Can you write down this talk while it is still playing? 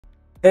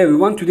Hey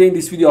everyone, today in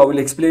this video I will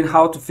explain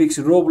how to fix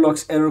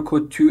Roblox error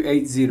code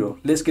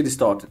 280. Let's get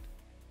started.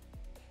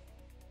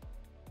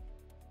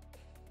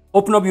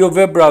 Open up your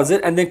web browser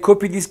and then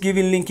copy this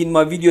given link in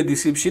my video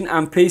description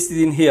and paste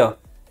it in here.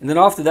 And then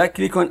after that,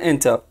 click on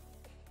enter.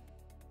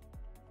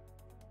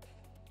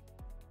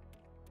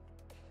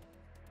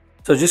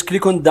 So just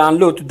click on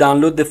download to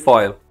download the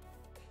file.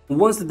 And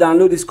once the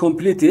download is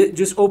completed,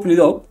 just open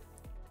it up.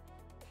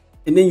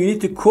 And then you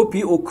need to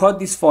copy or cut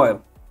this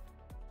file.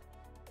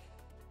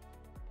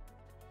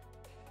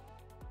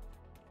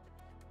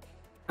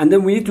 And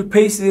then we need to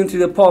paste it into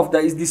the path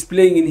that is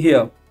displaying in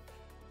here.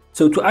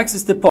 So to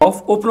access the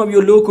path, open up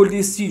your local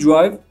disk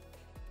drive,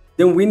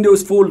 then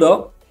Windows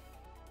folder,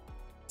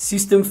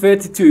 System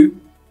 32,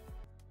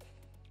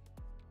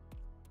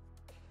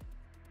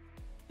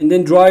 and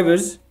then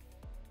drivers,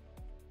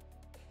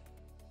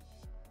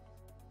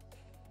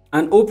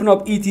 and open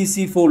up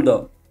etc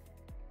folder.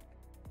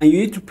 And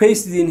you need to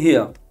paste it in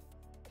here.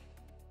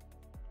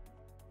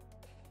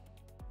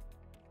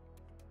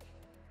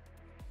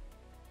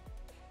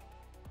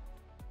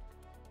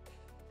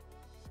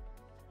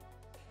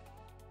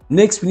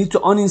 Next, we need to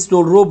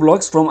uninstall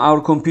Roblox from our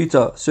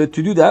computer. So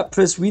to do that,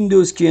 press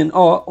Windows key and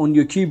R on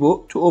your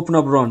keyboard to open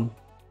up Run.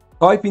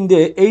 Type in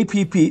there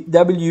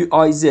appwiz.cpl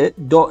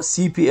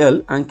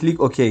and click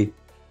OK.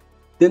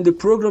 Then the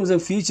programs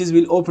and features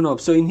will open up.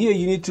 So in here,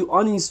 you need to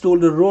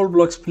uninstall the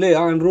Roblox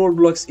player and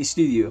Roblox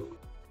Studio.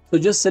 So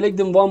just select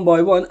them one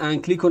by one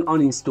and click on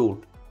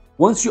uninstall.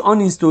 Once you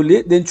uninstall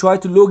it, then try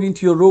to log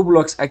into your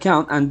Roblox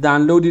account and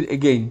download it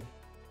again.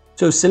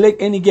 So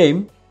select any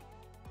game.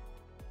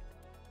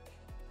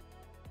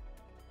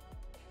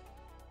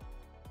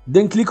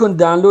 Then click on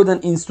download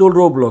and install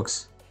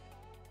Roblox.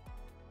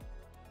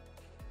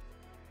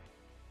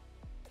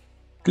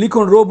 Click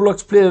on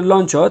Roblox Player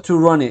Launcher to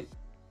run it.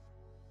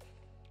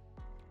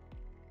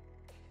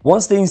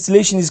 Once the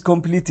installation is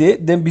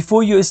completed, then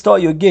before you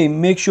start your game,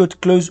 make sure to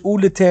close all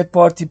the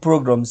third-party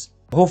programs.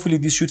 Hopefully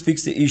this should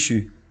fix the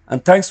issue.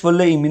 And thanks for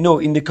letting me know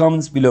in the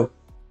comments below.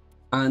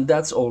 And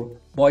that's all.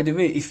 By the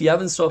way, if you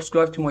haven't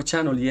subscribed to my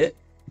channel yet,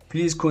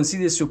 please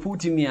consider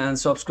supporting me and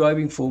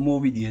subscribing for more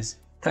videos.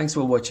 Thanks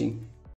for watching.